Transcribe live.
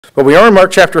But we are in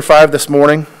Mark chapter 5 this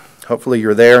morning. Hopefully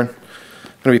you're there. I'm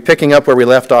going to be picking up where we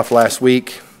left off last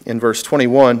week in verse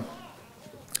 21.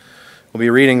 We'll be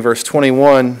reading verse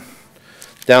 21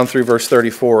 down through verse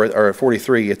 34 or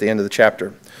 43 at the end of the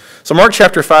chapter. So Mark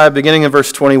chapter 5, beginning in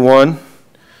verse 21. And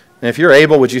if you're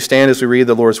able, would you stand as we read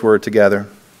the Lord's word together?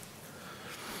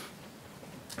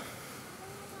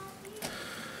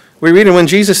 We read, and when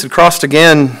Jesus had crossed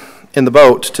again in the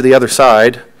boat to the other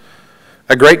side,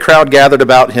 a great crowd gathered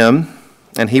about him,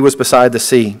 and he was beside the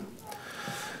sea.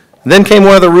 Then came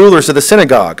one of the rulers of the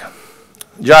synagogue,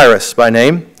 Jairus by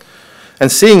name, and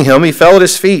seeing him, he fell at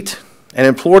his feet and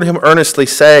implored him earnestly,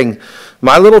 saying,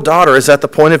 "My little daughter is at the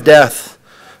point of death.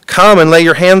 Come and lay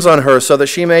your hands on her so that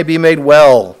she may be made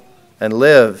well and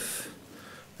live."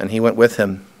 And he went with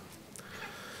him.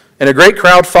 And a great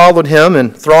crowd followed him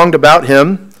and thronged about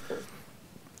him.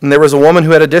 And there was a woman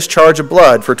who had a discharge of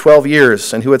blood for 12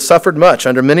 years, and who had suffered much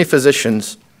under many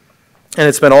physicians, and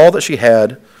had spent all that she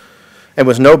had, and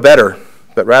was no better,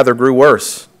 but rather grew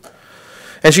worse.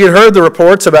 And she had heard the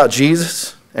reports about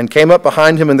Jesus, and came up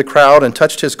behind him in the crowd, and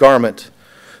touched his garment.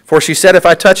 For she said, "If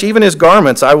I touch even his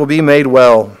garments, I will be made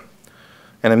well."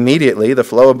 And immediately the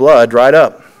flow of blood dried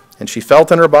up, and she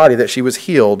felt in her body that she was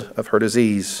healed of her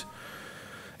disease.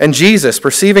 And Jesus,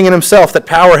 perceiving in himself that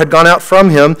power had gone out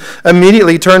from him,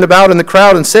 immediately turned about in the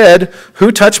crowd and said,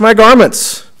 "Who touched my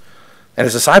garments?" And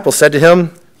his disciples said to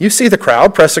him, "You see the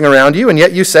crowd pressing around you, and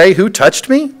yet you say, 'Who touched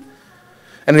me?'"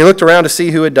 And he looked around to see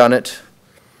who had done it.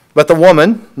 But the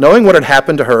woman, knowing what had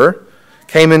happened to her,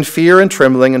 came in fear and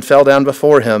trembling and fell down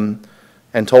before him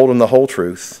and told him the whole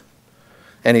truth.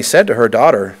 And he said to her,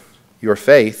 "Daughter, your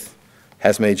faith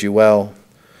has made you well.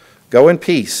 Go in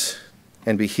peace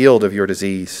and be healed of your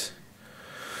disease."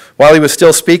 While he was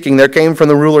still speaking, there came from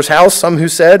the ruler's house some who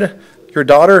said, "Your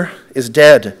daughter is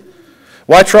dead.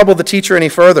 Why trouble the teacher any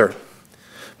further?"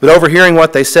 But overhearing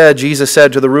what they said, Jesus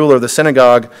said to the ruler of the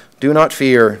synagogue, "Do not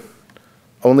fear,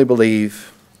 only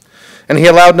believe." And he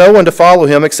allowed no one to follow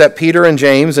him except Peter and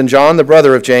James and John, the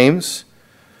brother of James.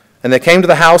 And they came to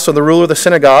the house of the ruler of the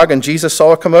synagogue, and Jesus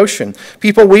saw a commotion,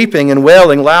 people weeping and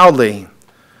wailing loudly.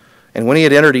 And when he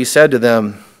had entered, he said to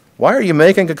them, "Why are you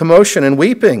making a commotion and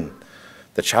weeping?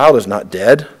 The child is not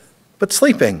dead, but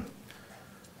sleeping."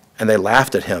 And they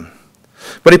laughed at him.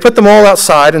 But he put them all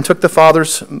outside and took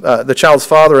the child's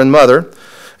father and mother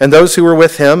and those who were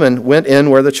with him and went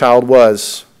in where the child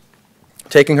was.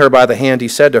 Taking her by the hand, he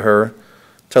said to her,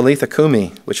 "Talitha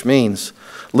cumi," which means,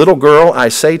 "Little girl, I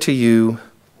say to you,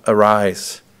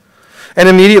 arise." And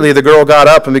immediately the girl got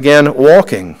up and began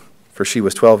walking, for she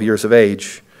was 12 years of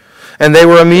age. And they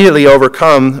were immediately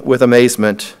overcome with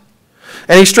amazement.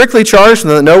 And he strictly charged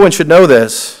them that no one should know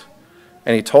this.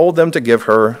 And he told them to give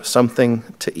her something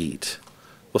to eat.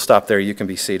 We'll stop there. You can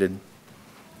be seated.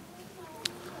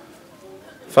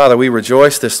 Father, we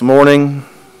rejoice this morning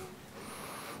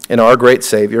in our great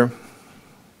Savior.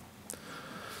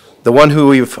 The one who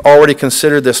we've already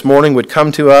considered this morning would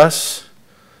come to us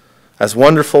as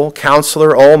Wonderful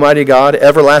Counselor, Almighty God,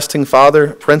 Everlasting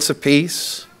Father, Prince of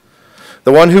Peace.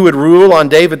 The one who would rule on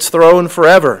David's throne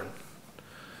forever,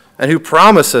 and who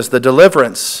promises the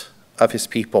deliverance of his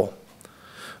people.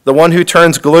 The one who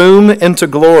turns gloom into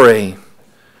glory,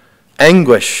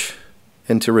 anguish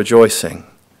into rejoicing.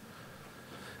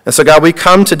 And so, God, we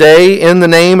come today in the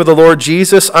name of the Lord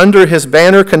Jesus, under his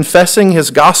banner, confessing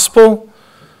his gospel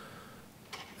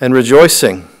and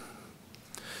rejoicing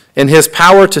in his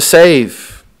power to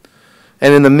save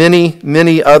and in the many,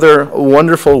 many other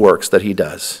wonderful works that he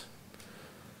does.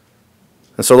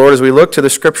 And so, Lord, as we look to the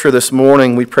scripture this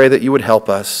morning, we pray that you would help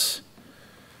us.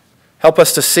 Help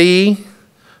us to see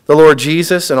the Lord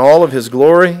Jesus in all of his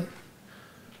glory,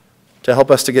 to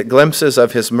help us to get glimpses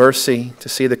of his mercy, to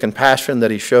see the compassion that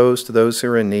he shows to those who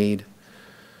are in need,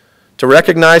 to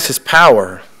recognize his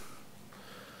power,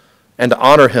 and to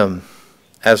honor him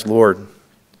as Lord.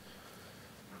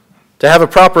 To have a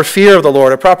proper fear of the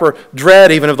Lord, a proper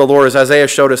dread even of the Lord, as Isaiah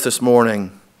showed us this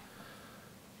morning.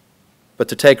 But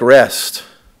to take rest,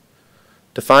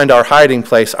 to find our hiding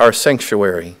place, our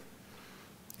sanctuary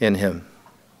in him.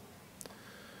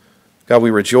 God, we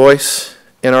rejoice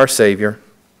in our Savior.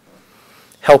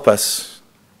 Help us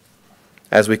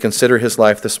as we consider his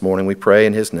life this morning. We pray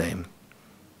in his name.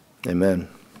 Amen.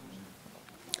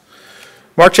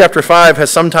 Mark chapter 5 has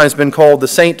sometimes been called the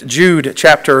St. Jude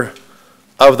chapter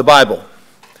of the Bible.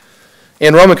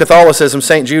 In Roman Catholicism,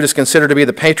 St. Jude is considered to be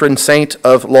the patron saint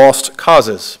of lost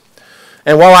causes.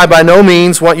 And while I by no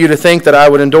means want you to think that I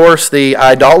would endorse the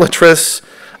idolatrous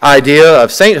idea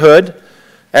of sainthood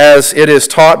as it is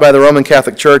taught by the Roman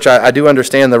Catholic Church, I do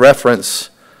understand the reference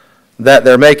that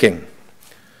they're making.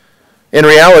 In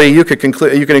reality, you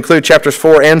can include chapters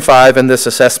 4 and 5 in this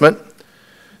assessment.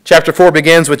 Chapter 4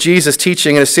 begins with Jesus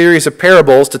teaching in a series of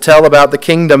parables to tell about the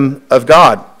kingdom of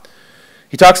God.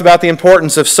 He talks about the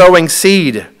importance of sowing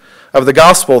seed of the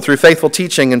gospel through faithful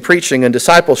teaching and preaching and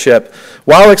discipleship,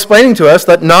 while explaining to us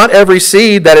that not every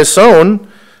seed that is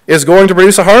sown is going to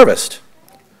produce a harvest.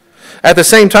 At the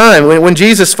same time, when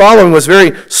Jesus' following was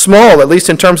very small, at least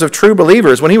in terms of true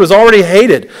believers, when he was already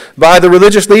hated by the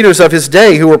religious leaders of his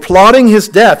day who were plotting his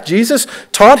death, Jesus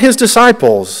taught his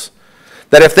disciples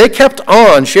that if they kept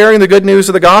on sharing the good news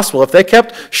of the gospel, if they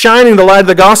kept shining the light of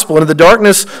the gospel into the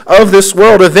darkness of this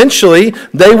world, eventually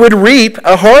they would reap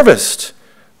a harvest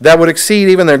that would exceed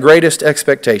even their greatest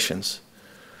expectations.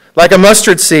 Like a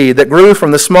mustard seed that grew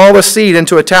from the smallest seed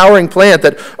into a towering plant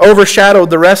that overshadowed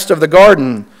the rest of the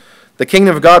garden, the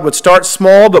kingdom of God would start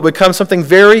small but become something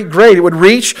very great. It would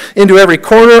reach into every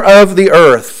corner of the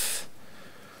earth.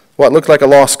 What looked like a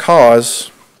lost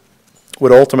cause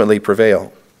would ultimately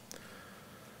prevail.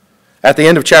 At the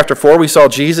end of chapter 4, we saw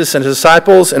Jesus and his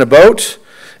disciples in a boat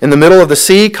in the middle of the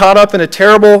sea, caught up in a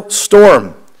terrible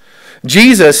storm.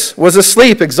 Jesus was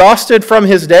asleep, exhausted from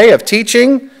his day of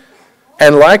teaching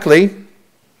and likely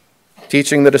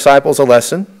teaching the disciples a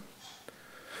lesson.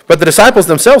 But the disciples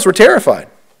themselves were terrified.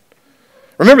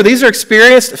 Remember, these are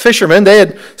experienced fishermen. They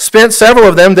had spent, several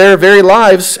of them, their very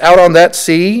lives out on that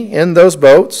sea in those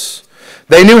boats.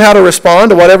 They knew how to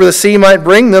respond to whatever the sea might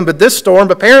bring them, but this storm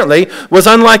apparently was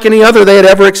unlike any other they had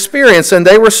ever experienced, and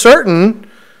they were certain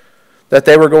that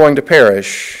they were going to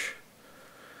perish.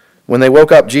 When they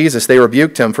woke up Jesus, they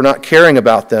rebuked him for not caring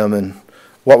about them and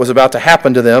what was about to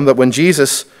happen to them. But when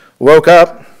Jesus woke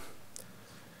up,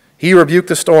 he rebuked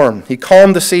the storm. He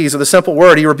calmed the seas with a simple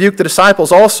word. He rebuked the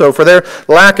disciples also for their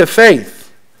lack of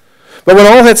faith. But when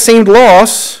all had seemed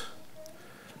lost,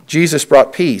 Jesus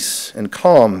brought peace and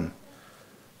calm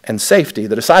and safety.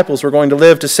 The disciples were going to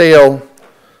live to sail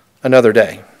another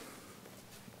day.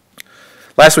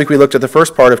 Last week we looked at the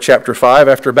first part of chapter 5.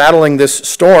 After battling this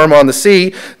storm on the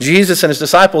sea, Jesus and his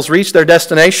disciples reached their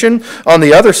destination on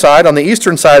the other side, on the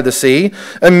eastern side of the sea,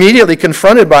 immediately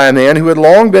confronted by a man who had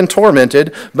long been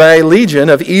tormented by a legion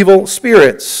of evil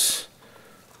spirits.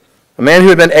 A man who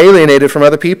had been alienated from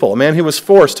other people, a man who was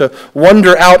forced to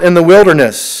wander out in the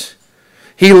wilderness.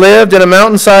 He lived in a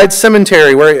mountainside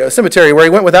cemetery where he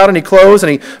went without any clothes,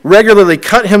 and he regularly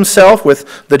cut himself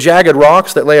with the jagged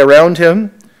rocks that lay around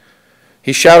him.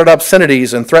 He shouted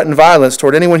obscenities and threatened violence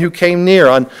toward anyone who came near.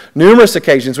 On numerous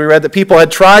occasions, we read that people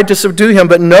had tried to subdue him,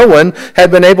 but no one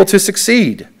had been able to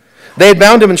succeed. They had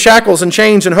bound him in shackles and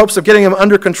chains in hopes of getting him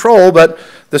under control, but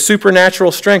the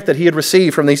supernatural strength that he had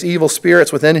received from these evil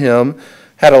spirits within him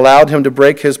had allowed him to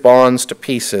break his bonds to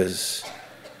pieces.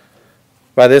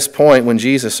 By this point, when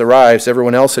Jesus arrives,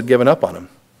 everyone else had given up on him.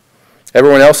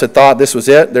 Everyone else had thought this was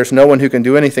it. There's no one who can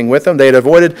do anything with him. They had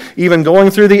avoided even going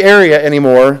through the area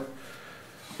anymore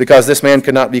because this man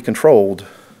could not be controlled.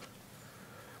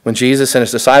 When Jesus and his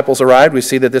disciples arrived, we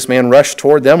see that this man rushed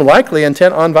toward them, likely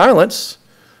intent on violence,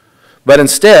 but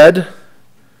instead,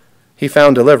 he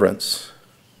found deliverance.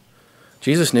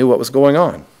 Jesus knew what was going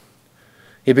on.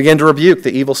 He began to rebuke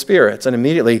the evil spirits, and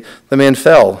immediately the man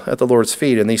fell at the Lord's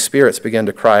feet, and these spirits began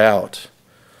to cry out.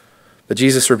 But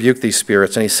Jesus rebuked these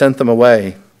spirits, and he sent them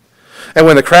away. And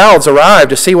when the crowds arrived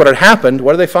to see what had happened,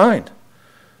 what did they find?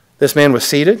 This man was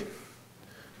seated.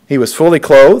 He was fully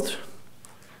clothed.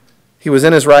 He was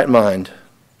in his right mind,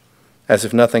 as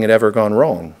if nothing had ever gone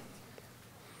wrong.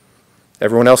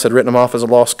 Everyone else had written him off as a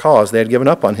lost cause. They had given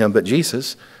up on him, but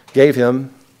Jesus gave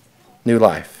him new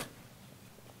life.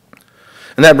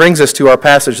 And that brings us to our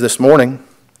passage this morning.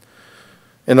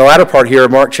 In the latter part here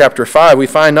of Mark chapter 5, we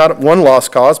find not one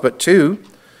lost cause, but two.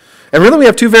 And really we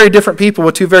have two very different people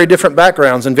with two very different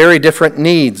backgrounds and very different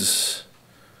needs.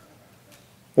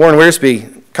 Warren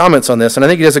Wiersbe comments on this, and I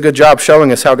think he does a good job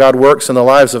showing us how God works in the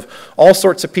lives of all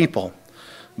sorts of people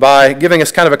by giving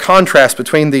us kind of a contrast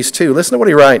between these two. Listen to what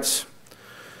he writes.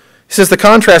 He says, the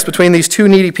contrast between these two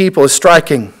needy people is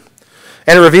striking,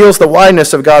 and it reveals the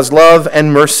wideness of God's love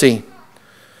and mercy.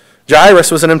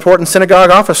 Jairus was an important synagogue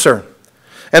officer,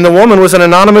 and the woman was an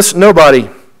anonymous nobody.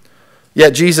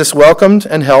 Yet Jesus welcomed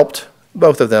and helped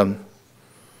both of them.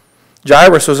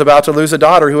 Jairus was about to lose a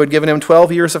daughter who had given him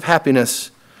 12 years of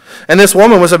happiness, and this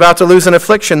woman was about to lose an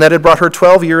affliction that had brought her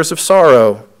 12 years of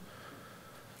sorrow.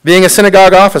 Being a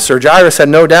synagogue officer, Jairus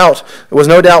was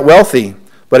no doubt wealthy,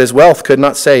 but his wealth could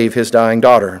not save his dying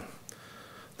daughter.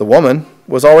 The woman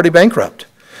was already bankrupt.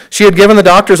 She had given the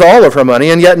doctors all of her money,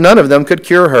 and yet none of them could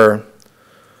cure her.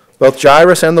 Both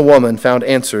Jairus and the woman found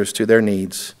answers to their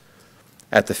needs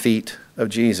at the feet of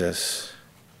Jesus.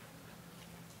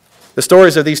 The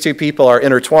stories of these two people are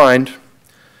intertwined.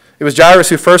 It was Jairus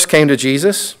who first came to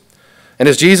Jesus, and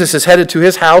as Jesus is headed to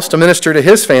his house to minister to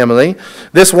his family,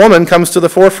 this woman comes to the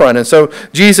forefront. And so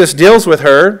Jesus deals with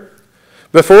her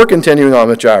before continuing on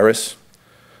with Jairus,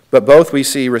 but both we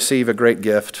see receive a great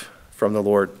gift from the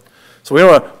Lord. So we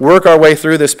want to work our way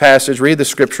through this passage, read the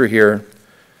scripture here,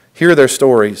 hear their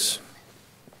stories,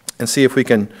 and see if we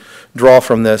can draw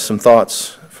from this some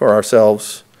thoughts for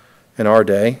ourselves in our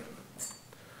day.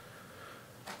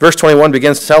 Verse 21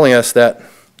 begins telling us that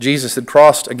Jesus had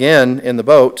crossed again in the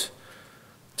boat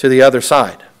to the other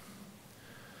side.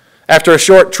 After a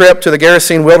short trip to the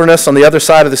Gerasene wilderness on the other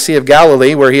side of the Sea of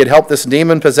Galilee, where he had helped this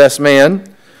demon-possessed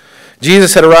man,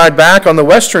 Jesus had arrived back on the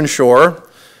western shore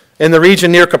in the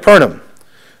region near Capernaum.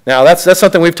 Now, that's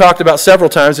something we've talked about several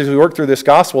times as we work through this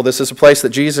gospel. This is a place that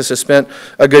Jesus has spent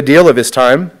a good deal of his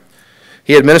time.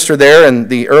 He had ministered there in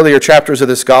the earlier chapters of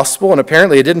this gospel, and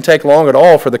apparently it didn't take long at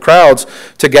all for the crowds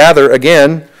to gather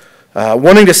again,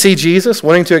 wanting to see Jesus,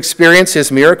 wanting to experience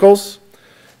his miracles.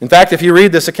 In fact, if you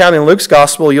read this account in Luke's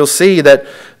gospel, you'll see that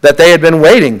they had been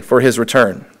waiting for his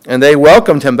return, and they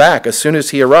welcomed him back as soon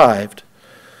as he arrived.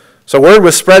 So word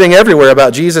was spreading everywhere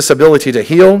about Jesus' ability to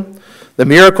heal, the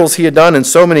miracles he had done in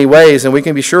so many ways, and we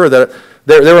can be sure that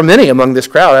there were many among this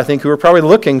crowd, I think, who were probably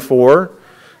looking for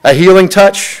a healing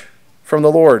touch from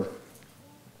the Lord.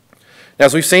 Now,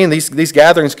 as we've seen, these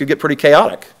gatherings could get pretty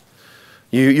chaotic.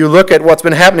 You look at what's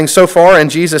been happening so far in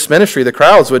Jesus' ministry. The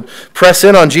crowds would press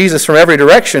in on Jesus from every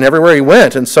direction, everywhere he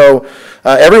went. And so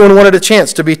everyone wanted a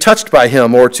chance to be touched by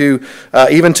him or to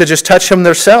even to just touch him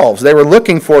themselves. They were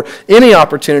looking for any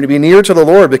opportunity to be near to the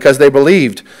Lord because they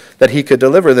believed that he could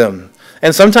deliver them.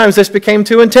 And sometimes this became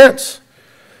too intense.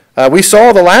 We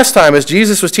saw the last time as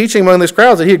Jesus was teaching among these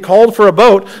crowds that he had called for a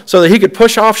boat so that he could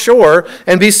push offshore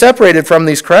and be separated from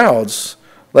these crowds,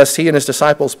 lest he and his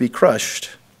disciples be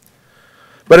crushed.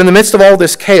 But in the midst of all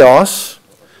this chaos,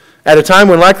 at a time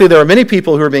when likely there are many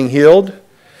people who are being healed,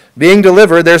 being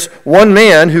delivered, there's one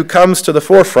man who comes to the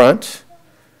forefront.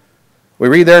 We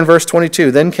read there in verse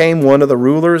 22, "Then came one of the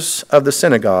rulers of the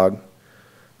synagogue,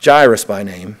 Jairus by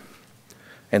name,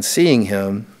 and seeing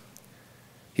him,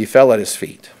 he fell at his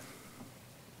feet."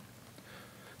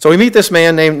 So we meet this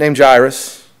man named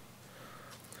Jairus,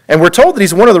 and we're told that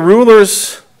he's one of the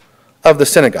rulers of the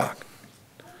synagogue.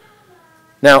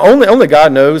 Now, only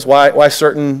God knows why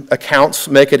certain accounts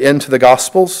make it into the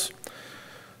Gospels,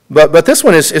 but this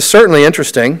one is certainly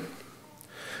interesting.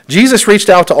 Jesus reached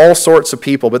out to all sorts of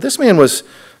people, but this man was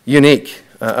unique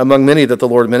among many that the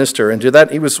Lord ministered, and to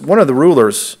that he was one of the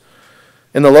rulers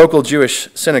in the local Jewish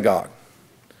synagogue.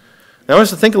 Now, I want us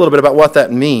to think a little bit about what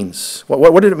that means.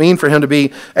 What did it mean for him to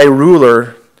be a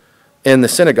ruler in the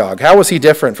synagogue? How was he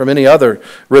different from any other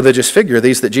religious figure,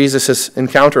 these that Jesus has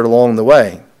encountered along the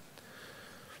way?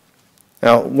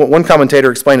 Now, one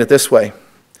commentator explained it this way.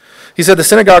 He said the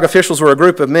synagogue officials were a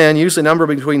group of men, usually numbered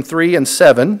between 3 and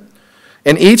 7,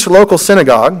 in each local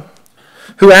synagogue,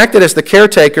 who acted as the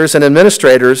caretakers and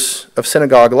administrators of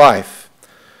synagogue life.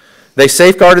 They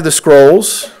safeguarded the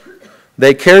scrolls,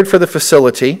 they cared for the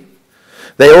facility,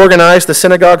 they organized the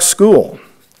synagogue school,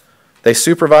 they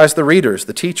supervised the readers,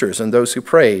 the teachers, and those who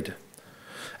prayed.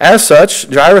 As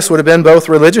such, Jairus would have been both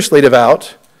religiously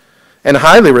devout and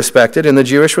highly respected in the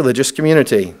Jewish religious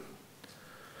community.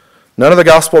 None of the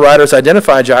gospel writers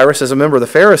identify Jairus as a member of the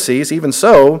Pharisees. Even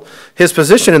so, his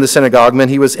position in the synagogue meant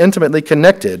he was intimately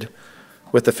connected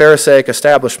with the Pharisaic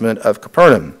establishment of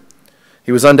Capernaum.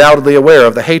 He was undoubtedly aware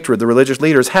of the hatred the religious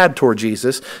leaders had toward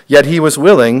Jesus, yet he was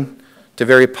willing to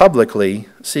very publicly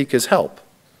seek his help.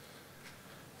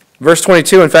 Verse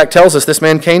 22, in fact, tells us this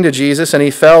man came to Jesus and he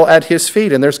fell at his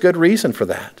feet, and there's good reason for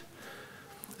that.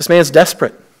 This man's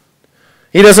desperate.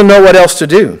 He doesn't know what else to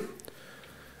do.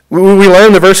 We learn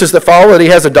in the verses that follow that he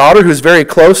has a daughter who's very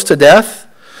close to death.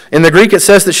 In the Greek, it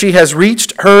says that she has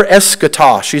reached her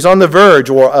eschatos. She's on the verge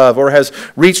or has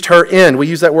reached her end. We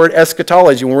use that word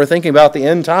eschatology when we're thinking about the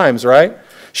end times, right?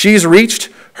 She's reached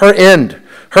her end.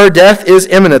 Her death is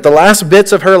imminent. The last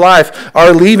bits of her life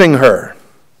are leaving her.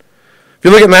 If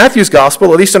you look at Matthew's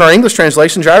gospel, at least in our English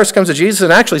translation, Jairus comes to Jesus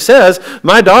and actually says,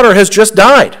 "My daughter has just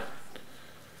died."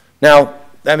 Now,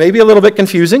 that may be a little bit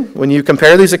confusing when you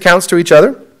compare these accounts to each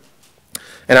other.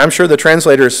 And I'm sure the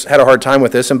translators had a hard time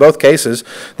with this. In both cases,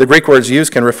 the Greek words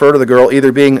used can refer to the girl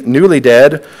either being newly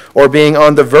dead or being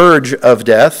on the verge of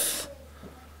death.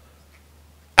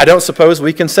 I don't suppose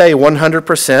we can say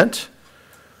 100%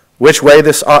 which way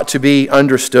this ought to be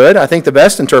understood. I think the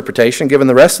best interpretation, given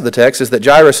the rest of the text, is that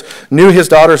Jairus knew his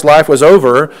daughter's life was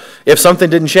over if something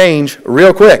didn't change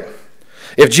real quick.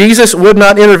 If Jesus would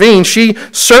not intervene, she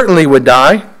certainly would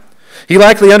die. He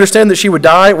likely understood that she would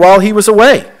die while he was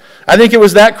away. I think it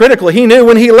was that critical. He knew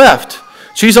when he left,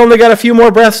 she's only got a few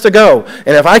more breaths to go.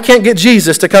 And if I can't get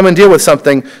Jesus to come and deal with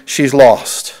something, she's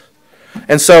lost.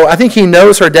 And so I think he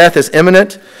knows her death is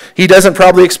imminent. He doesn't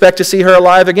probably expect to see her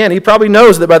alive again. He probably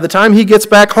knows that by the time he gets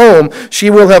back home, she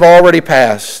will have already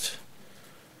passed.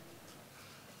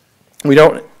 We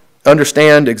don't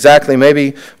understand exactly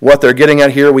maybe what they're getting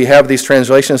at here. We have these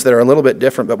translations that are a little bit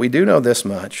different, but we do know this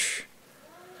much,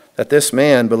 that this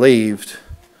man believed,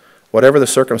 whatever the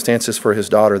circumstances for his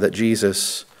daughter, that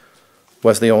Jesus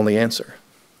was the only answer.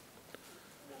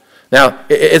 Now,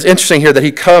 it's interesting here that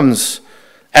he comes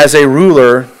as a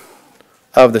ruler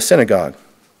of the synagogue.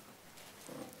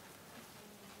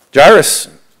 Jairus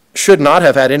should not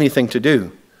have had anything to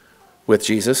do with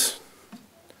Jesus.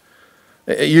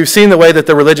 You've seen the way that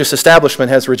the religious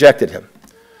establishment has rejected him.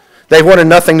 They've wanted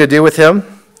nothing to do with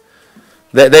him.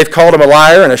 They've called him a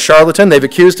liar and a charlatan. They've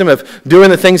accused him of doing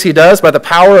the things he does by the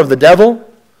power of the devil.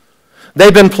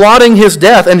 They've been plotting his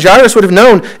death, and Jairus would have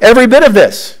known every bit of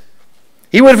this.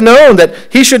 He would have known that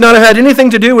he should not have had anything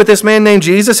to do with this man named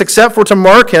Jesus except for to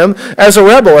mark him as a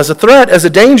rebel, as a threat, as a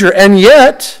danger, and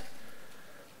yet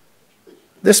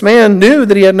this man knew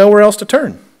that he had nowhere else to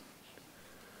turn.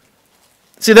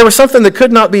 See, there was something that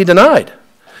could not be denied.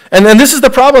 And then this is the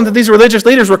problem that these religious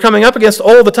leaders were coming up against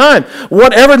all the time.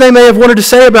 Whatever they may have wanted to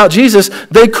say about Jesus,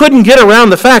 they couldn't get around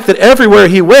the fact that everywhere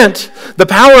he went, the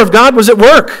power of God was at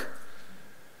work.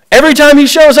 Every time he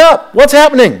shows up, what's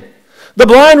happening? The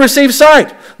blind receive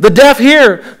sight. The deaf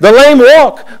hear. The lame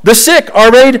walk. The sick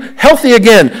are made healthy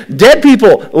again. Dead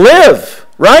people live,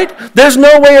 right? There's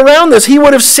no way around this. He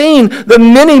would have seen the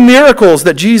many miracles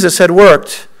that Jesus had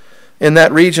worked in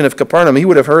that region of Capernaum. He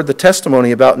would have heard the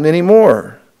testimony about many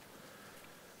more.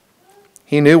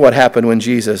 He knew what happened when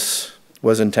Jesus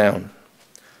was in town.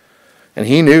 And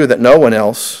he knew that no one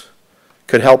else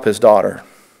could help his daughter.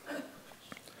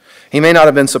 He may not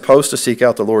have been supposed to seek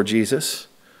out the Lord Jesus,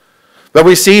 but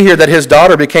we see here that his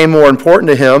daughter became more important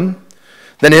to him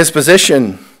than his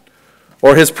position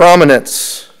or his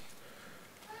prominence.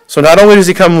 So not only does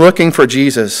he come looking for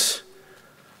Jesus,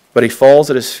 but he falls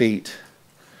at his feet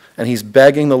and he's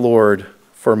begging the Lord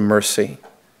for mercy.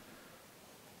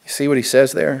 You see what he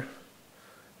says there?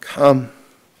 Come.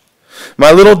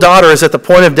 My little daughter is at the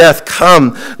point of death.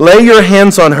 Come, lay your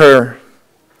hands on her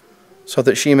so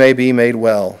that she may be made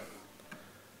well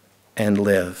and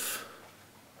live.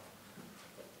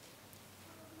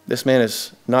 This man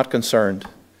is not concerned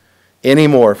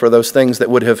anymore for those things that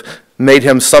would have made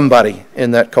him somebody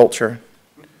in that culture.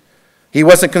 He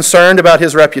wasn't concerned about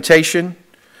his reputation,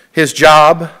 his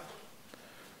job,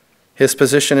 his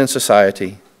position in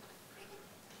society.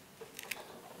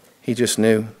 He just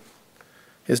knew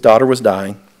his daughter was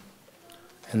dying,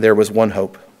 and there was one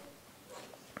hope.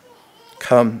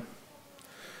 Come,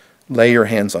 lay your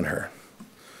hands on her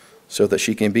so that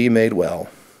she can be made well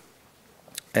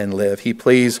and live. He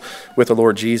pleads with the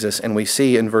Lord Jesus, and we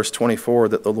see in verse 24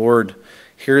 that the Lord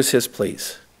hears his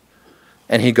pleas,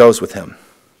 and he goes with him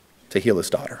to heal his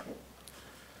daughter.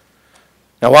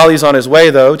 Now, while he's on his way,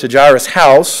 though, to Jairus'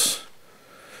 house,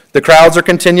 the crowds are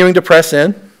continuing to press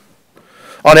in.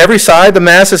 On every side, the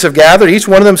masses have gathered, each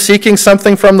one of them seeking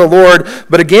something from the Lord.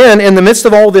 But again, in the midst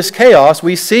of all this chaos,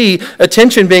 we see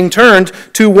attention being turned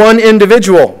to one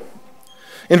individual.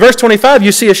 In verse 25,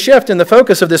 you see a shift in the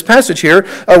focus of this passage here,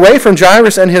 away from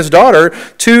Jairus and his daughter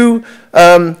to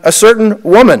a certain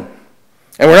woman.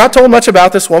 And we're not told much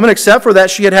about this woman, except for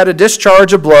that she had had a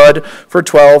discharge of blood for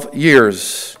 12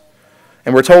 years.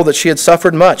 And we're told that she had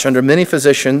suffered much under many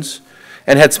physicians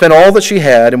and had spent all that she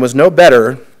had and was no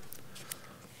better,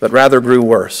 but rather grew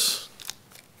worse.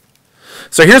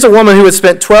 So here's a woman who had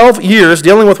spent 12 years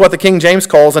dealing with what the King James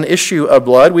calls an issue of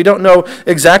blood. We don't know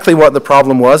exactly what the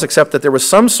problem was, except that there was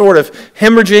some sort of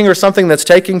hemorrhaging or something that's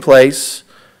taking place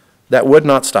that would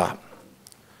not stop.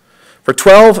 For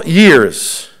 12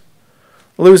 years,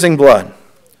 losing blood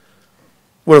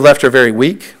would have left her very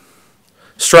weak,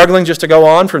 struggling just to go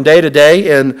on from day to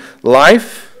day in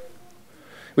life.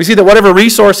 We see that whatever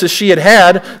resources she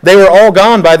had, they were all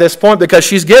gone by this point because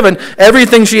she's given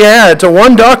everything she had to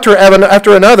one doctor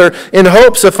after another in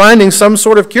hopes of finding some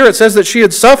sort of cure. It says that she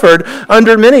had suffered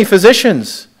under many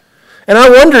physicians. And I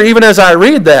wonder, even as I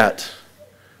read that,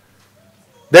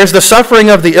 there's the suffering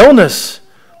of the illness,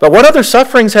 but what other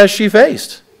sufferings has she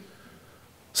faced?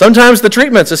 Sometimes the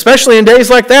treatments, especially in days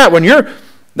like that, when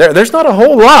there's not a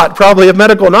whole lot probably of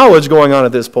medical knowledge going on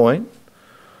at this point.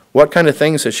 What kind of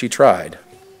things has she tried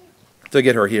to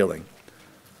get her healing?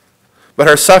 But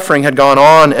her suffering had gone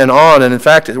on, and in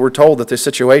fact, we're told that the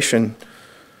situation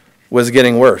was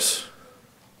getting worse.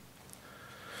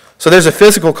 So there's a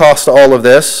physical cost to all of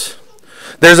this.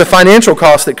 There's a financial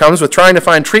cost that comes with trying to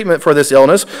find treatment for this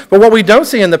illness. But what we don't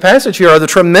see in the passage here are the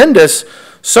tremendous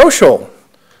social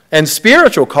and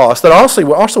spiritual costs that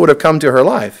also would have come to her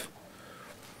life.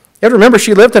 You have to remember,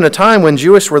 she lived in a time when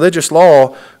Jewish religious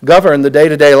law governed the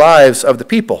day-to-day lives of the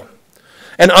people.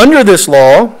 And under this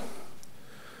law,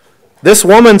 this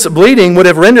woman's bleeding would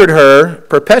have rendered her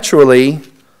perpetually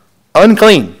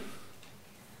unclean.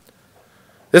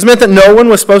 This meant that no one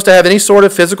was supposed to have any sort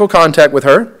of physical contact with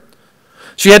her.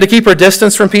 She had to keep her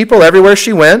distance from people everywhere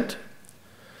she went.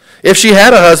 If she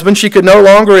had a husband, she could no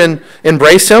longer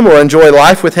embrace him or enjoy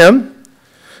life with him.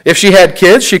 If she had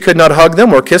kids, she could not hug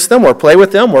them or kiss them or play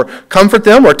with them or comfort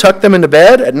them or tuck them into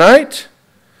bed at night.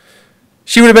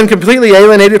 She would have been completely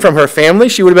alienated from her family.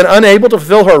 She would have been unable to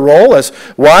fulfill her role as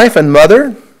wife and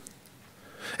mother.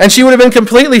 And she would have been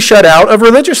completely shut out of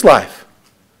religious life.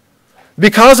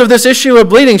 Because of this issue of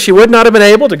bleeding, she would not have been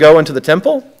able to go into the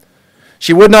temple.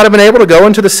 She would not have been able to go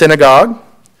into the synagogue.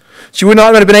 She would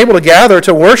not have been able to gather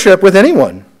to worship with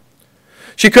anyone.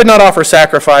 She could not offer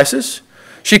sacrifices.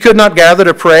 She could not gather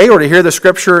to pray or to hear the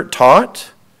scripture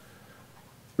taught.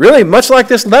 Really, much like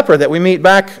this leper that we meet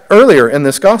back earlier in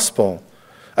this gospel.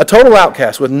 A total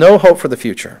outcast with no hope for the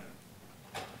future.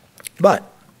 But,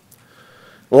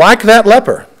 like that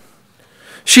leper,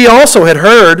 she also had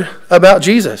heard about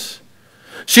Jesus.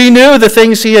 She knew the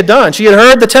things he had done. She had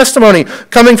heard the testimony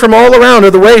coming from all around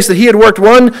of the ways that he had worked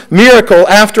one miracle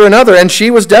after another, and she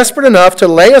was desperate enough to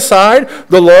lay aside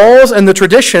the laws and the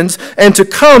traditions and to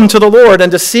come to the Lord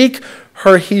and to seek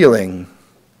her healing.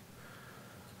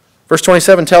 Verse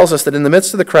 27 tells us that in the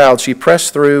midst of the crowd, she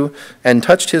pressed through and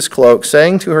touched his cloak,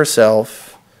 saying to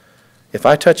herself, "If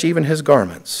I touch even his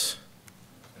garments,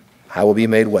 I will be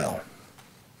made well."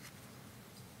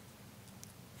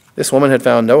 This woman had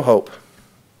found no hope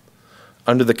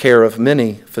under the care of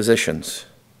many physicians,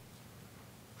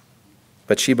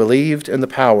 but she believed in the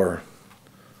power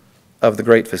of the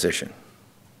great physician.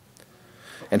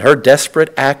 And her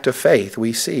desperate act of faith,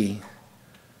 we see,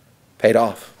 paid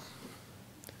off.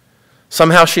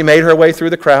 Somehow she made her way through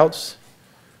the crowds.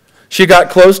 She got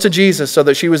close to Jesus so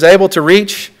that she was able to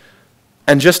reach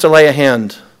and just to lay a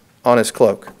hand on his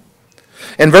cloak.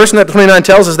 And verse 29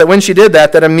 tells us that when she did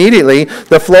that immediately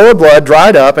the flow of blood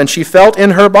dried up and she felt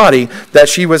in her body that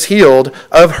she was healed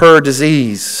of her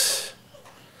disease.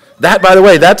 That, by the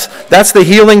way, that's the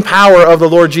healing power of the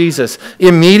Lord Jesus.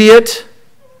 Immediate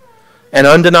and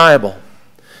undeniable.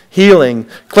 Healing,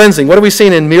 cleansing. What have we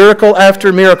seen in miracle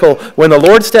after miracle? When the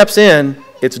Lord steps in,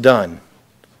 it's done.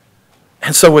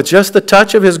 And so with just the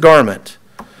touch of his garment,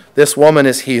 this woman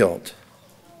is healed.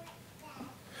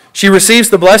 She receives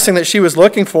the blessing that she was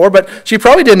looking for, but she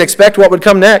probably didn't expect what would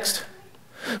come next.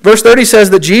 Verse 30 says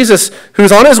that Jesus,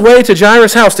 who's on his way to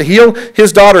Jairus' house to heal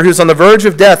his daughter who's on the verge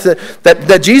of death,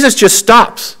 that Jesus just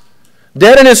stops,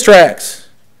 dead in his tracks.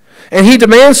 And he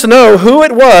demands to know who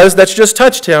it was that's just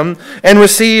touched him and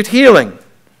received healing.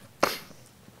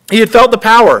 He had felt the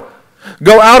power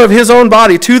go out of his own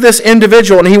body to this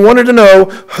individual, and he wanted to know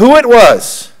who it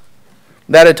was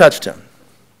that had touched him.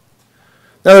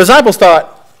 Now the disciples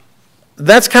thought,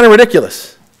 that's kind of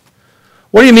ridiculous.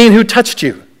 What do you mean, who touched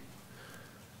you?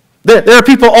 There are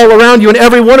people all around you, and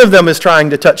every one of them is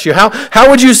trying to touch you. How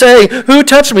would you say, who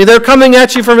touched me? They're coming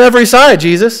at you from every side,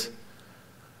 Jesus.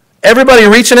 Everybody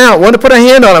reaching out, wanting to put a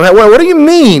hand on him. What do you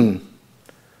mean?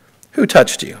 Who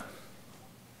touched you?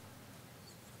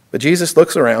 But Jesus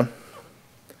looks around,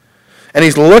 and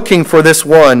he's looking for this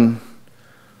one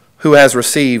who has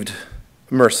received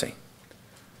mercy.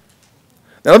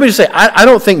 Now let me just say, I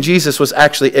don't think Jesus was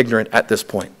actually ignorant at this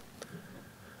point.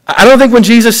 I don't think when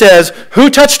Jesus says,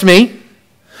 who touched me,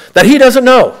 that he doesn't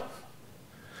know.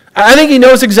 I think he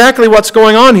knows exactly what's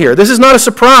going on here. This is not a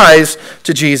surprise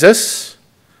to Jesus.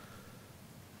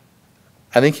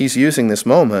 I think he's using this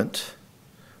moment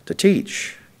to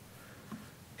teach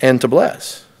and to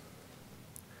bless.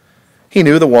 He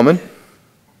knew the woman.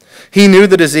 He knew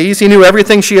the disease. He knew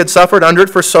everything she had suffered under it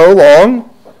for so long.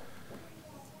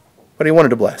 But he wanted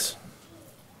to bless.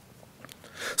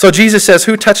 So Jesus says,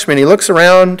 who touched me? And he looks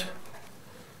around,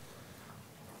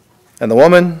 and the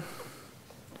woman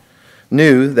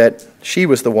knew that she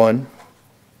was the one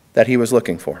that he was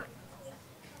looking for.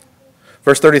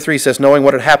 Verse 33 says, knowing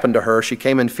what had happened to her, she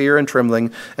came in fear and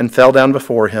trembling and fell down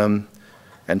before him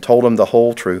and told him the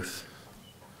whole truth.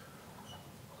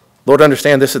 Lord,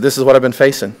 understand this is what I've been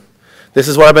facing. This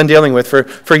is what I've been dealing with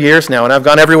for years now, and I've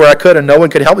gone everywhere I could, and no one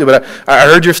could help me. But I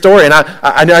heard your story, and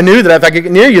I knew that if I could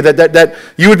get near you, that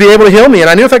you would be able to heal me. And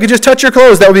I knew if I could just touch your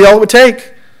clothes, that would be all it would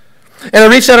take. And I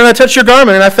reached out and I touched your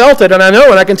garment and I felt it and I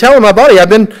know and I can tell in my body I've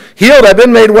been healed, I've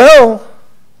been made well.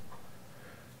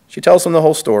 She tells them the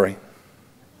whole story.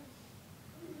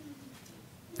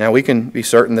 Now we can be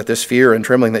certain that this fear and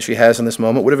trembling that she has in this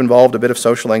moment would have involved a bit of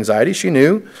social anxiety. She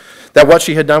knew that what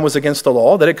she had done was against the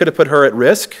law, that it could have put her at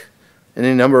risk in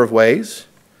any number of ways.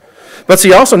 But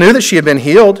she also knew that she had been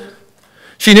healed.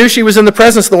 She knew she was in the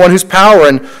presence of the one whose power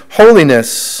and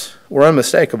holiness were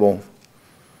unmistakable.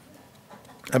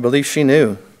 I believe she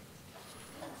knew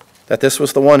that this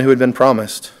was the one who had been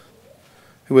promised,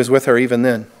 who was with her even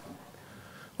then.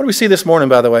 What do we see this morning,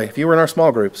 by the way? If you were in our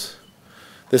small groups,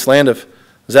 this land of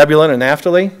Zebulun and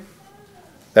Naphtali,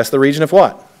 that's the region of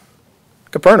what?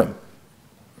 Capernaum.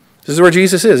 This is where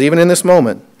Jesus is, even in this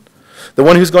moment. The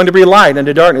one who's going to bring light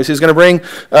into darkness, who's going to bring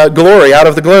glory out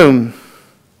of the gloom.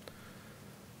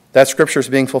 That scripture is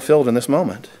being fulfilled in this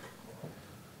moment.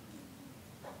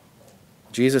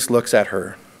 Jesus looks at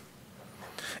her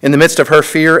in the midst of her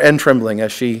fear and trembling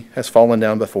as she has fallen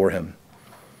down before him.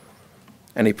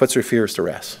 And he puts her fears to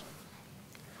rest.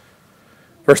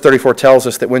 Verse 34 tells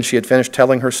us that when she had finished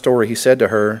telling her story, he said to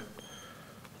her,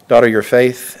 "Daughter, your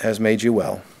faith has made you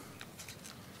well.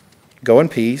 Go in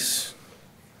peace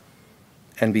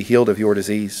and be healed of your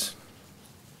disease."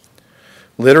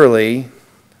 Literally,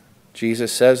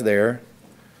 Jesus says there,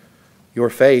 your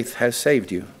faith has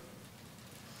saved you.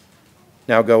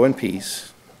 Now go in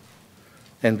peace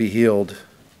and be healed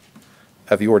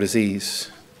of your disease.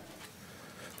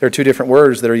 There are two different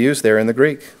words that are used there in the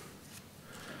Greek,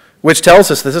 which tells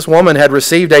us that this woman had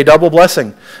received a double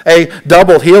blessing, a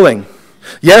double healing.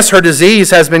 Yes, her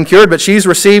disease has been cured, but she's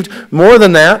received more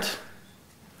than that.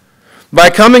 By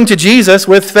coming to Jesus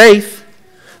with faith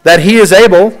that he is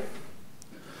able,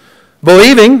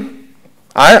 believing,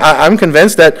 I'm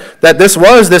convinced that this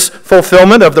was this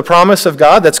fulfillment of the promise of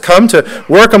God that's come to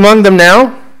work among them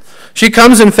now. She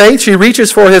comes in faith. She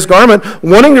reaches for his garment,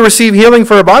 wanting to receive healing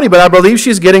for her body, but I believe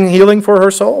she's getting healing for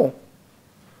her soul.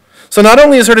 So not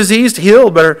only is her disease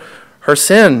healed, but her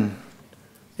sin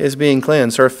is being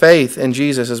cleansed. Her faith in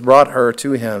Jesus has brought her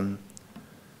to him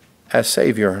as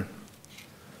Savior.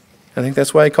 I think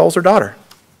that's why he calls her daughter.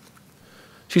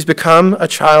 She's become a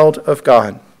child of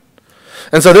God.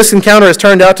 And so this encounter has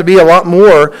turned out to be a lot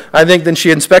more, I think, than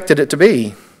she expected it to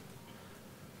be.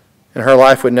 And her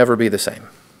life would never be the same.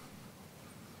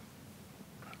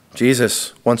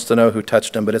 Jesus wants to know who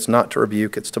touched him, but it's not to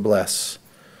rebuke, it's to bless.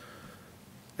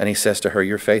 And he says to her,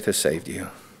 your faith has saved you.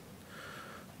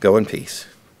 Go in peace.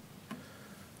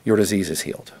 Your disease is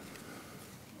healed.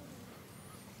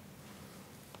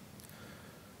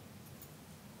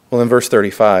 Well, in verse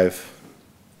 35,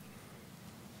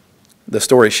 the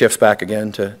story shifts back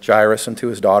again to Jairus and to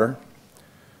his daughter.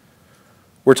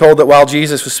 We're told that while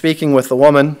Jesus was speaking with the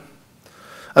woman,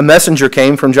 a messenger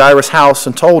came from Jairus' house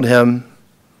and told him,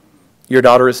 your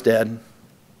daughter is dead.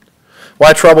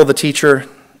 Why trouble the teacher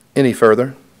any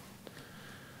further?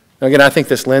 Now again, I think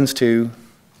this lends to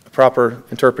a proper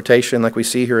interpretation like we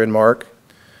see here in Mark.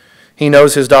 He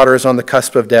knows his daughter is on the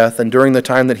cusp of death, and during the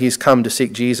time that he's come to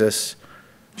seek Jesus,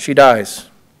 she dies.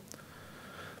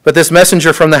 But this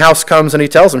messenger from the house comes and he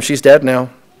tells him she's dead now.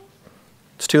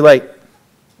 It's too late.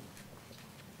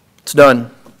 It's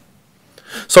done.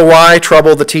 So why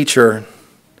trouble the teacher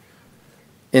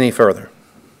any further?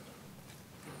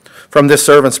 From this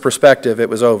servant's perspective, it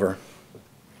was over.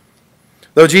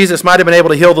 Though Jesus might have been able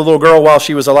to heal the little girl while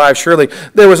she was alive, surely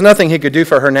there was nothing he could do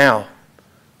for her now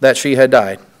that she had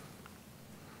died.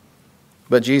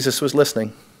 But Jesus was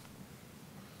listening.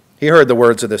 He heard the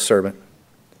words of this servant,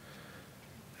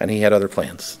 and he had other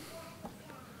plans.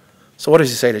 So what does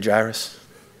he say to Jairus?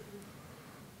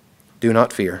 Do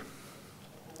not fear,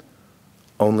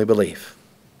 only believe.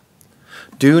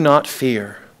 Do not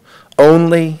fear,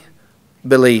 only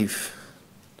believe.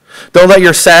 Don't let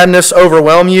your sadness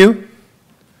overwhelm you.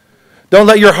 Don't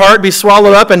let your heart be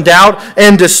swallowed up in doubt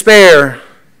and despair.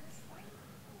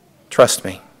 Trust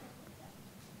me.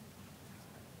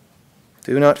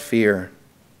 Do not fear,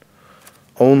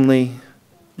 only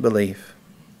believe.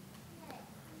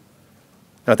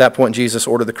 Now, at that point, Jesus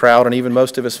ordered the crowd and even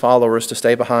most of his followers to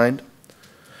stay behind.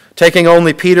 Taking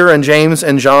only Peter and James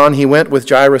and John, he went with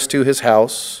Jairus to his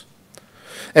house.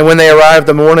 And when they arrived,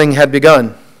 the mourning had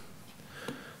begun.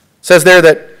 It says there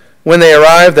that when they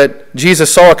arrived, that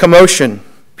Jesus saw a commotion,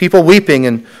 people weeping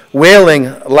and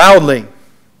wailing loudly.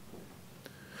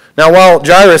 Now, while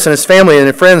Jairus and his family and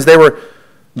his friends, they were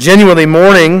genuinely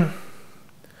mourning,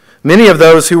 many of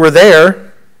those who were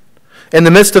there in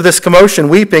the midst of this commotion,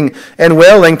 weeping and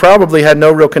wailing, probably had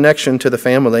no real connection to the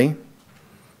family.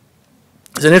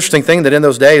 It's an interesting thing that in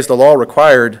those days the law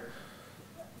required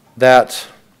that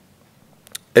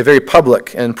a very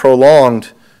public and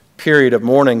prolonged period of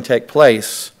mourning take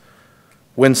place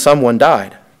when someone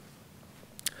died.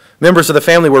 Members of the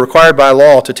family were required by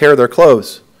law to tear their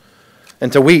clothes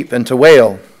and to weep and to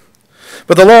wail.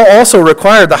 But the law also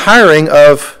required the hiring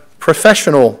of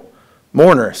professional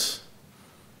mourners.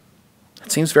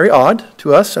 It seems very odd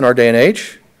to us in our day and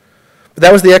age, but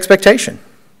that was the expectation.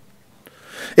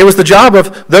 It was the job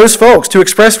of those folks to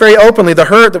express very openly the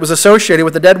hurt that was associated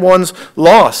with the dead one's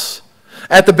loss.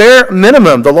 At the bare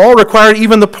minimum, the law required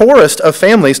even the poorest of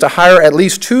families to hire at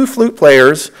least 2 flute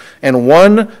players and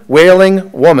 1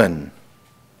 wailing woman.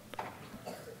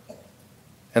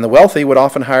 And the wealthy would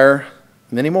often hire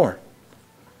many more.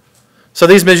 So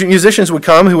these musicians would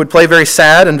come who would play very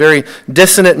sad and very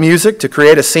dissonant music to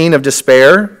create a scene of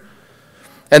despair.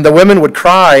 And the women would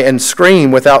cry and scream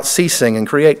without ceasing and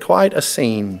create quite a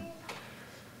scene.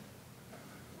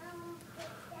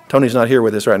 Tony's not here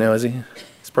with us right now, is he?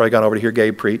 He's probably gone over to hear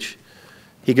Gabe preach.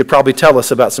 He could probably tell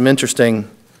us about some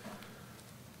interesting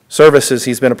services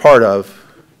he's been a part of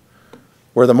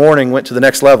where the mourning went to the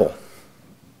next level.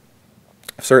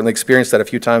 I've certainly experienced that a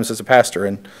few times as a pastor,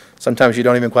 and sometimes you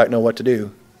don't even quite know what to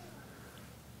do.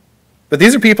 But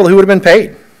these are people who would have been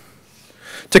paid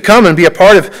to come and be a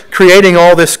part of creating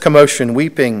all this commotion,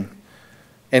 weeping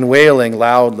and wailing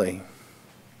loudly.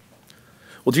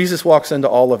 Well, Jesus walks into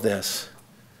all of this.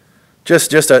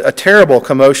 Just a terrible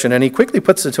commotion, and he quickly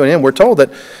puts it to an end. We're told that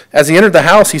as he entered the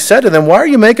house, he said to them, "Why are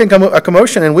you making a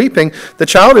commotion and weeping? The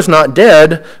child is not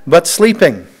dead, but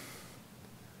sleeping."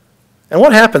 And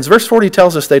what happens? Verse 40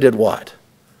 tells us they did what?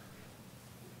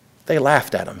 They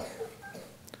laughed at him.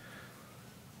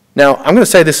 Now, I'm going to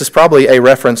say this is probably a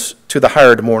reference to the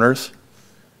hired mourners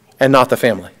and not the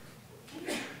family.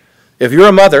 If you're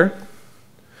a mother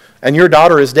and your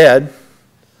daughter is dead,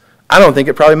 I don't think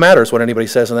it probably matters what anybody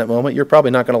says in that moment. You're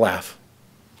probably not going to laugh.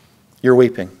 You're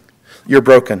weeping. You're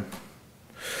broken.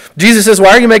 Jesus says,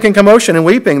 "Why are you making commotion and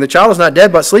weeping? The child is not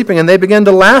dead but sleeping." And they begin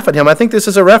to laugh at him. I think this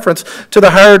is a reference to the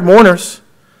hired mourners.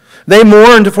 They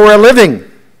mourned for a living. It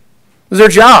was their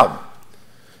job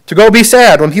to go be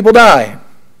sad when people die.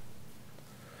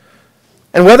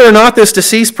 And whether or not this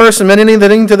deceased person meant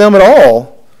anything to them at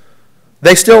all,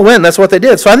 they still went. That's what they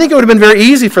did. So I think it would have been very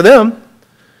easy for them,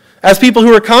 as people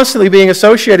who were constantly being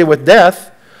associated with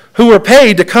death, who were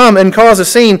paid to come and cause a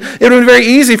scene, it would have been very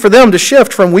easy for them to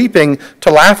shift from weeping to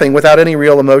laughing without any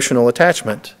real emotional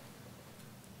attachment.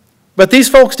 But these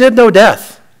folks did know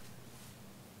death.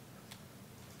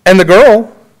 And the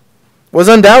girl was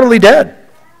undoubtedly dead.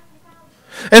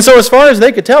 And so as far as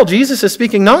they could tell, Jesus is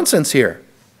speaking nonsense here.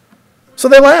 So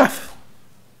they laugh.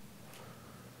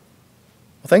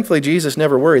 Well, thankfully, Jesus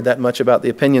never worried that much about the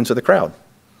opinions of the crowd.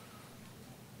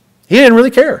 He didn't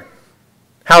really care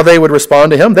how they would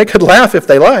respond to him. They could laugh if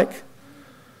they like.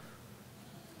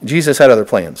 Jesus had other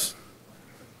plans.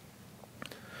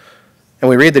 And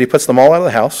we read that he puts them all out of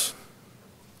the house.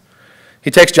 He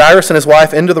takes Jairus and his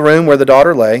wife into the room where the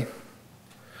daughter lay.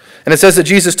 And it says that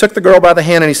Jesus took the girl by the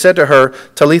hand and he said to her,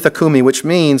 "Talitha cumi," which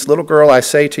means, "Little girl, I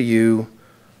say to you,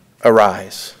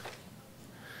 arise."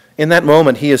 In that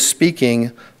moment, he is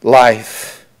speaking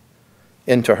life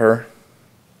into her.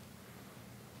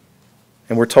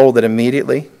 And we're told that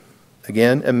immediately,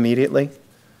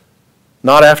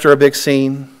 not after a big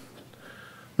scene,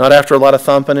 not after a lot of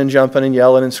thumping and jumping and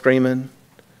yelling and screaming,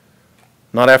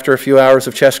 not after a few hours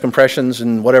of chest compressions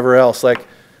and whatever else, like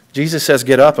Jesus says,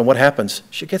 get up, and what happens?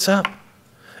 She gets up,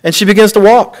 and she begins to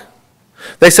walk.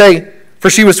 They say, for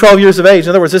she was 12 years of age. In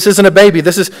other words, this isn't a baby.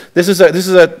 This is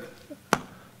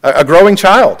a growing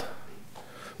child,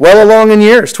 well along in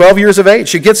years, 12 years of age.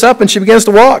 She gets up and she begins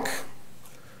to walk.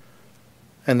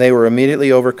 And they were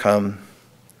immediately overcome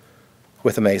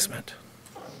with amazement.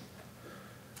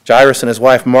 Jairus and his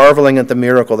wife marveling at the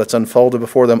miracle that's unfolded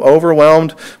before them,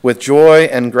 overwhelmed with joy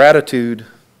and gratitude.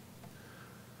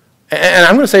 And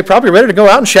I'm going to say probably ready to go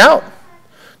out and shout,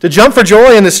 to jump for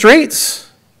joy in the streets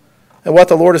at what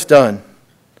the Lord has done.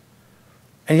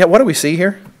 And yet, what do we see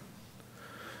here?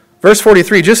 Verse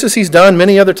 43, just as he's done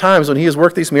many other times when he has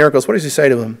worked these miracles, what does he say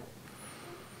to him?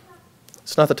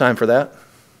 It's not the time for that.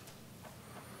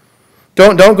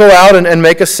 Don't go out and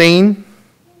make a scene.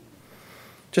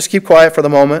 Just keep quiet for the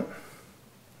moment.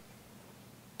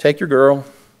 Take your girl.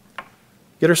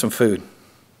 Get her some food.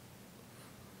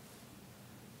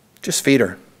 Just feed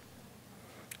her.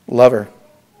 Love her.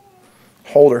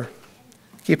 Hold her.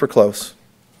 Keep her close.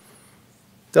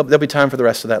 There'll be time for the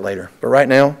rest of that later. But right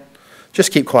now,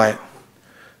 just keep quiet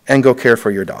and go care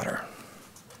for your daughter.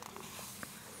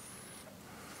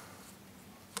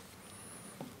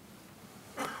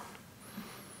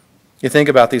 You think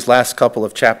about these last couple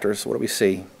of chapters, what do we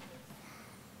see?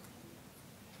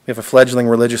 have a fledgling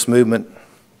religious movement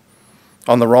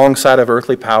on the wrong side of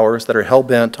earthly powers that are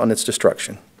hell-bent on its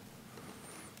destruction.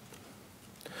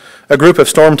 A group of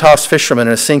storm-tossed fishermen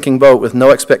in a sinking boat with no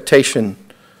expectation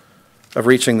of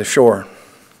reaching the shore.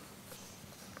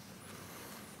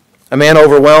 A man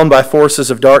overwhelmed by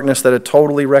forces of darkness that had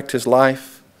totally wrecked his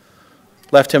life,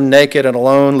 left him naked and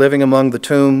alone, living among the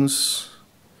tombs.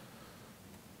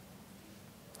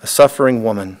 A suffering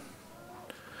woman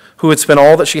who had spent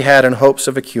all that she had in hopes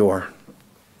of a cure,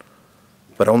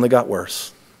 but only got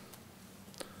worse.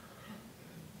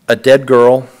 A dead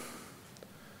girl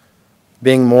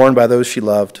being mourned by those she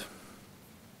loved.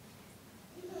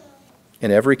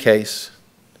 In every case,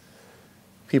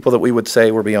 people that we would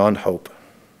say were beyond hope.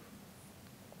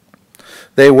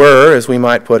 They were, as we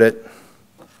might put it,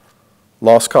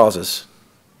 lost causes.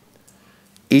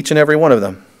 Each and every one of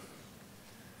them.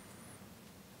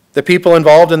 The people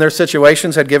involved in their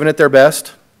situations had given it their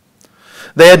best.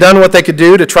 They had done what they could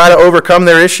do to try to overcome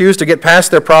their issues, to get past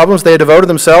their problems. They had devoted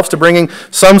themselves to bringing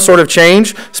some sort of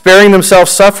change, sparing themselves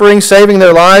suffering, saving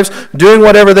their lives, doing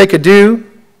whatever they could do.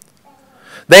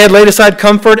 They had laid aside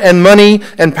comfort and money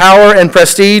and power and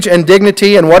prestige and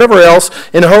dignity and whatever else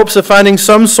in hopes of finding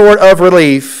some sort of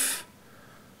relief.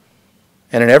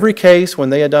 And in every case,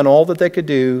 when they had done all that they could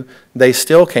do, they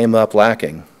still came up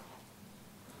lacking.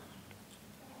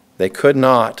 They could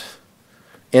not,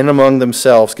 in among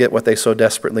themselves, get what they so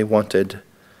desperately wanted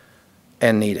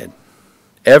and needed.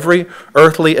 Every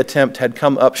earthly attempt had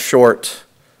come up short,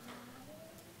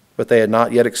 but they had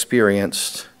not yet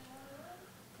experienced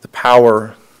the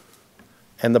power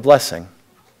and the blessing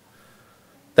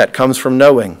that comes from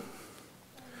knowing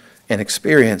and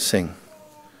experiencing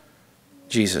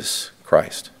Jesus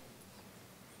Christ.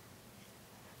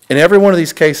 In every one of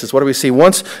these cases, what do we see?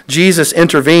 Once Jesus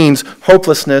intervenes,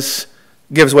 hopelessness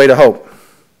gives way to hope.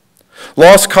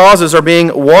 Lost causes are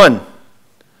being won.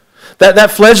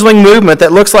 That fledgling movement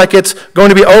that looks like it's going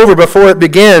to be over before it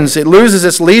begins, it loses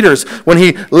its leaders when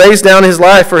he lays down his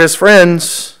life for his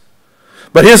friends.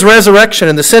 But his resurrection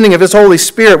and the sending of his Holy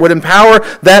Spirit would empower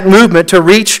that movement to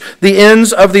reach the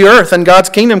ends of the earth, and God's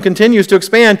kingdom continues to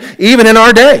expand even in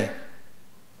our day.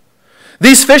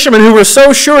 These fishermen who were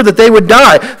so sure that they would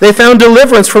die, they found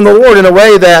deliverance from the Lord in a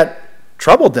way that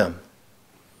troubled them,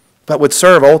 but would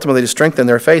serve ultimately to strengthen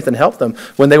their faith and help them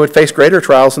when they would face greater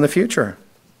trials in the future.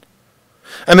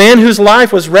 A man whose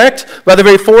life was wrecked by the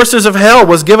very forces of hell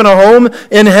was given a home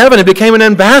in heaven and became an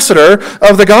ambassador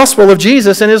of the gospel of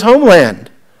Jesus in his homeland.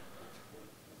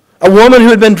 A woman who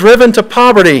had been driven to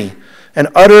poverty and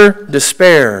utter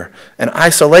despair and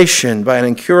isolation by an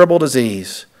incurable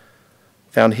disease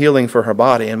found healing for her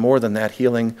body, and more than that,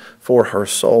 healing for her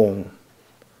soul.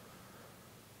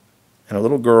 And a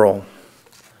little girl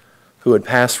who had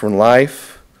passed from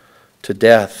life to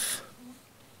death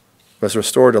was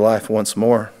restored to life once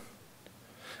more.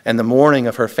 And the mourning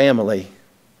of her family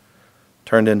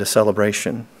turned into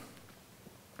celebration.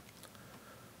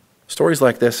 Stories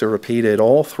like this are repeated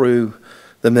all through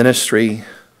the ministry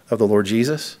of the Lord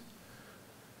Jesus.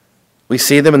 We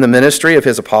see them in the ministry of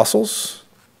his apostles.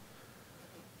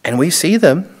 And we see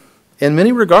them, in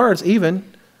many regards,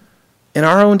 even in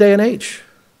our own day and age.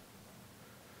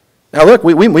 Now look,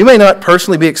 we may not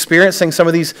personally be experiencing some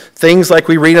of these things like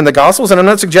we read in the Gospels, and I'm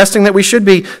not suggesting that we should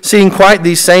be seeing quite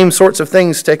these same sorts of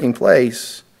things taking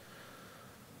place.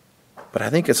 But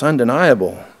I think it's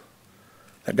undeniable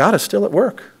that God is still at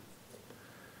work.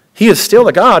 He is still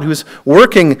a God who's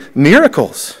working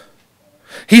miracles.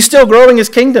 He's still growing his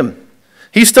kingdom.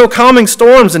 He's still calming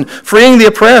storms and freeing the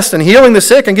oppressed and healing the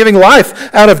sick and giving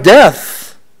life out of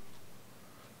death.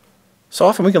 So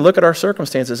often we can look at our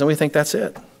circumstances and we think that's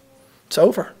it. It's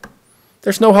over.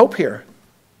 There's no hope here.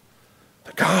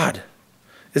 But God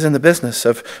is in the business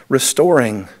of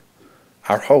restoring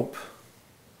our hope.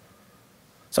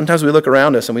 Sometimes we look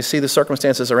around us and we see the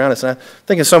circumstances around us. And I'm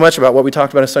thinking so much about what we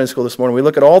talked about in Sunday school this morning. We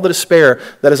look at all the despair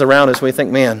that is around us and we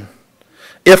think, man,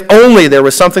 if only there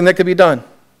was something that could be done.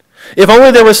 If only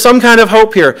there was some kind of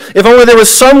hope here. If only there was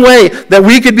some way that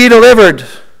we could be delivered.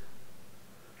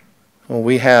 Well,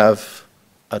 we have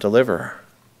a deliverer.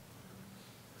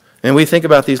 And we think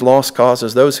about these lost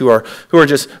causes, those who are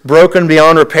just broken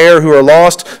beyond repair, who are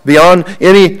lost beyond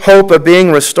any hope of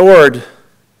being restored.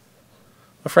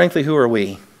 Well, frankly, who are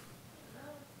we?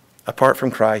 Apart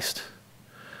from Christ,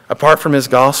 apart from his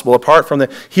gospel, apart from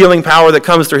the healing power that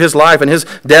comes through his life and his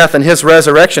death and his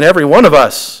resurrection, every one of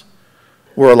us,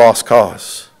 we're a lost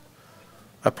cause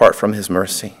apart from his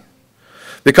mercy.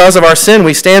 Because of our sin,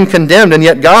 we stand condemned, and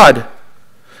yet God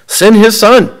sent his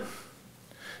Son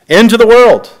into the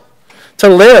world to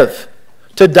live,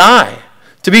 to die,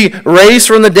 to be raised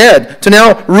from the dead, to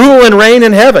now rule and reign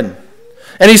in heaven.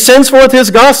 And he sends forth his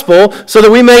gospel so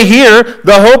that we may hear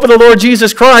the hope of the Lord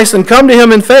Jesus Christ and come to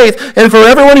him in faith. And for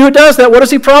everyone who does that, what does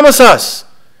he promise us?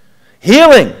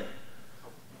 Healing,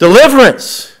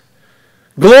 deliverance,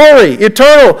 glory,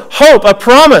 eternal hope, a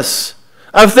promise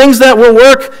of things that will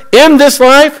work in this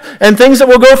life and things that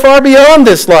will go far beyond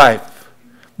this life.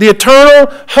 The eternal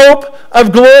hope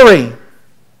of glory.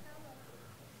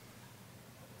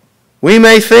 We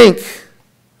may think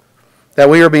that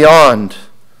we are beyond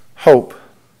hope.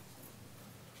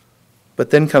 But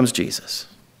then comes Jesus,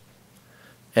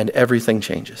 and everything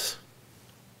changes.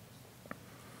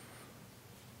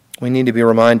 We need to be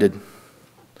reminded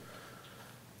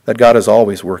that God is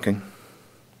always working,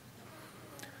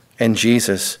 and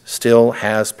Jesus still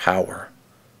has power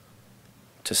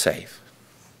to save.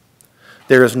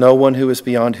 There is no one who is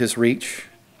beyond his reach.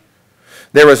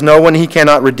 There is no one he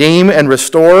cannot redeem and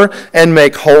restore and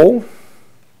make whole.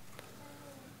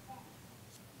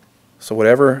 So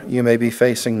whatever you may be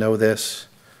facing, know this: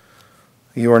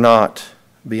 you are not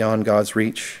beyond God's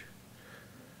reach.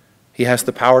 He has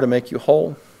the power to make you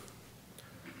whole,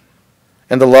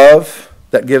 and the love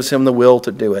that gives him the will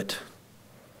to do it.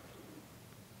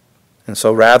 And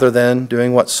so rather than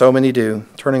doing what so many do,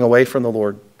 turning away from the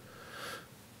Lord,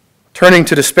 turning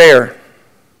to despair,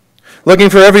 looking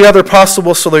for every other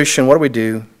possible solution, what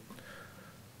do?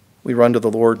 We run to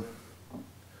the Lord.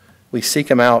 We seek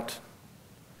him out.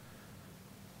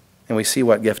 And we see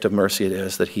what gift of mercy it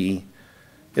is that he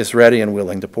is ready and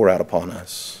willing to pour out upon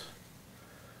us.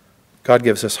 God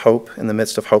gives us hope in the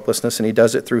midst of hopelessness, and he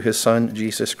does it through his Son,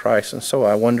 Jesus Christ. And so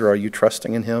I wonder, are you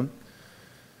trusting in him?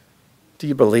 Do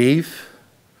you believe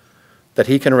that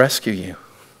he can rescue you?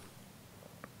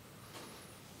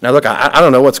 Now look, I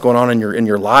don't know what's going on in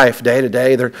your life day to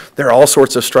day. There are all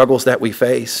sorts of struggles that we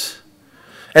face.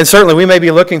 And certainly we may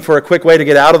be looking for a quick way to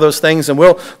get out of those things, and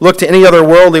we'll look to any other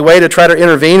worldly way to try to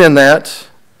intervene in that.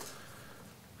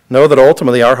 Know that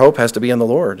ultimately our hope has to be in the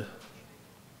Lord.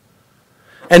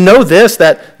 And know this,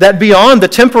 that beyond the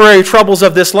temporary troubles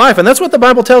of this life, and that's what the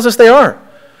Bible tells us they are.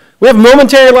 We have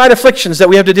momentary light afflictions that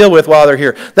we have to deal with while they're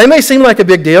here. They may seem like a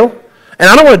big deal, and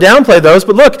I don't want to downplay those,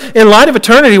 but look, in light of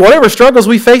eternity, whatever struggles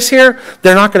we face here,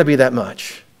 they're not going to be that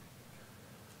much.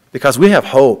 Because we have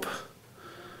hope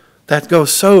that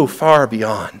goes so far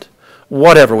beyond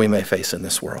whatever we may face in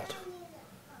this world.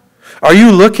 Are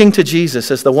you looking to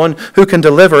Jesus as the one who can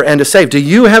deliver and to save? Do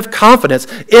you have confidence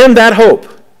in that hope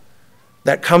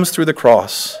that comes through the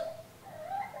cross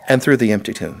and through the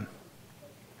empty tomb?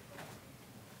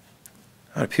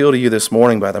 I appeal to you this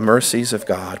morning by the mercies of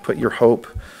God. Put your hope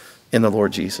in the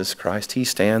Lord Jesus Christ. He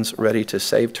stands ready to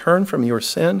save. Turn from your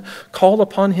sin. Call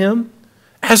upon him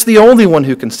as the only one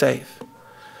who can save.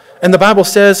 And the Bible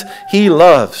says he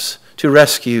loves to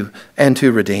rescue and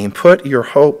to redeem. Put your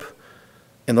hope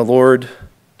in the Lord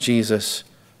Jesus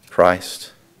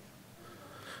Christ.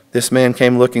 This man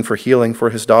came looking for healing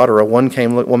for his daughter. A woman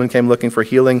came looking for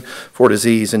healing for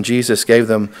disease, and Jesus gave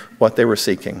them what they were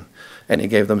seeking, and he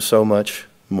gave them so much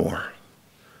more.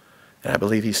 And I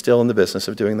believe he's still in the business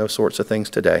of doing those sorts of things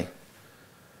today.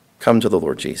 Come to the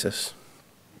Lord Jesus.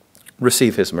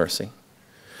 Receive his mercy.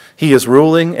 He is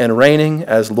ruling and reigning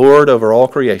as Lord over all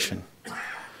creation.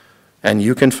 And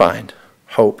you can find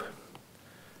hope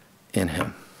in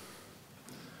him.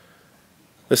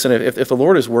 Listen, if the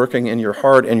Lord is working in your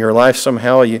heart and your life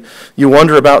somehow, you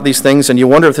wonder about these things and you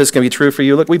wonder if this can be true for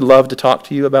you. Look, we'd love to talk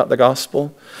to you about the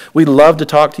gospel. We'd love to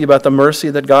talk to you about the mercy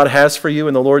that God has for you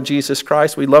in the Lord Jesus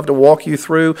Christ. We'd love to walk you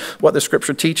through what the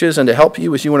Scripture teaches and to help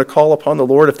you as you want to call upon the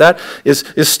Lord. If that is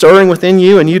stirring within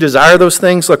you and you desire those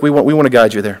things, look, we want to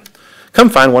guide you there. Come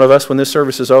find one of us when this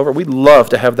service is over. We'd love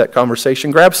to have that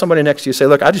conversation. Grab somebody next to you and say,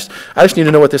 look, I just need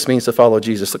to know what this means to follow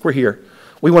Jesus. Look, we're here.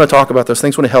 We want to talk about those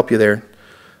things. We want to help you there.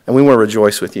 And we want to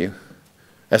rejoice with you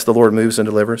as the Lord moves and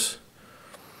delivers.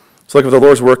 So look, if the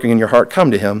Lord's working in your heart, come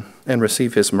to him and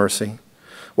receive his mercy.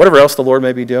 Whatever else the Lord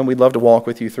may be doing, we'd love to walk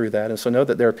with you through that. And so know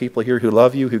that there are people here who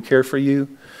love you, who care for you,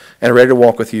 and are ready to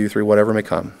walk with you through whatever may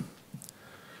come.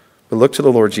 But look to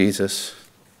the Lord Jesus.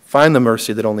 Find the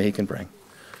mercy that only he can bring.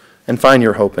 And find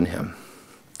your hope in him.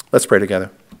 Let's pray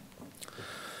together.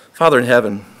 Father in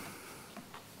heaven,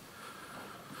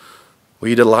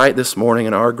 we delight this morning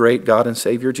in our great God and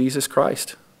Savior, Jesus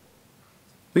Christ.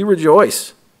 We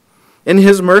rejoice in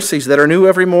his mercies that are new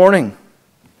every morning.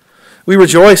 We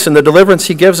rejoice in the deliverance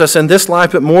he gives us in this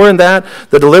life, but more than that,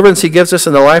 the deliverance he gives us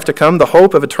in the life to come, the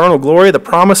hope of eternal glory, the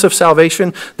promise of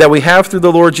salvation that we have through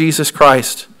the Lord Jesus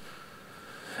Christ.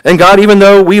 And God, even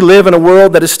though we live in a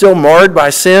world that is still marred by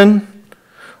sin,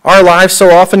 Our lives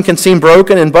so often can seem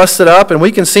broken and busted up, and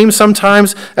we can seem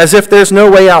sometimes as if there's no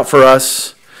way out for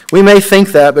us. We may think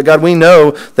that, but God, we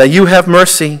know that you have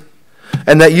mercy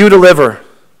and that you deliver.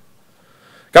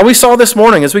 God, we saw this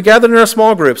morning as we gathered in our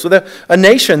small groups with a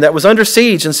nation that was under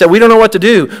siege and said, we don't know what to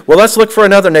do. Well, let's look for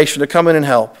another nation to come in and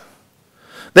help.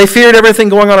 They feared everything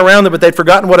going on around them, but they'd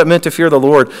forgotten what it meant to fear the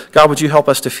Lord. God, would you help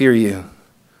us to fear you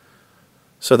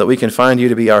so that we can find you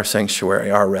to be our sanctuary,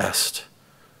 our rest,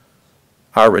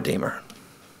 our Redeemer.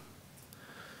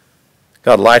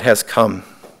 God, light has come.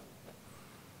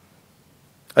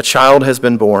 A child has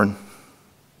been born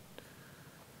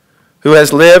who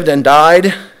has lived and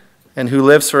died and who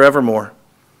lives forevermore,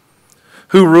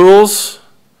 who rules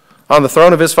on the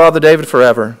throne of his father David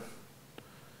forever,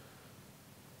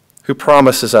 who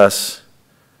promises us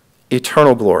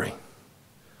eternal glory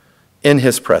in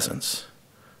his presence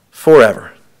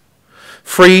forever,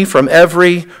 free from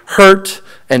every hurt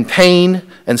and pain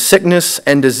and sickness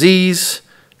and disease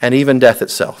and even death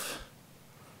itself.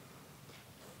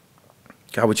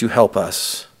 God, would you help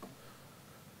us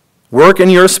work in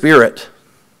your Spirit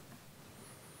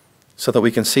so that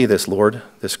we can see this Lord,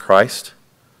 this Christ,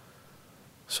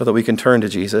 so that we can turn to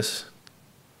Jesus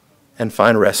and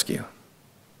find rescue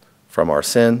from our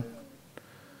sin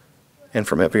and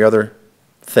from every other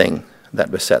thing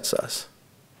that besets us.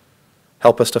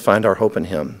 Help us to find our hope in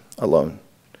him alone.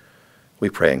 We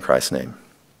pray in Christ's name.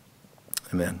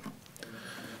 Amen.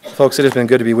 Folks, it has been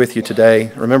good to be with you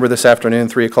today. Remember this afternoon,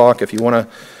 3 o'clock, if you want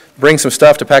to bring some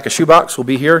stuff to pack a shoebox, we'll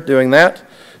be here doing that.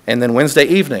 And then Wednesday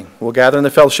evening, we'll gather in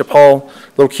the fellowship hall, a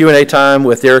little Q&A time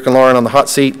with Derek and Lauren on the hot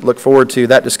seat. Look forward to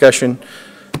that discussion.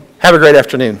 Have a great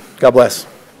afternoon. God bless.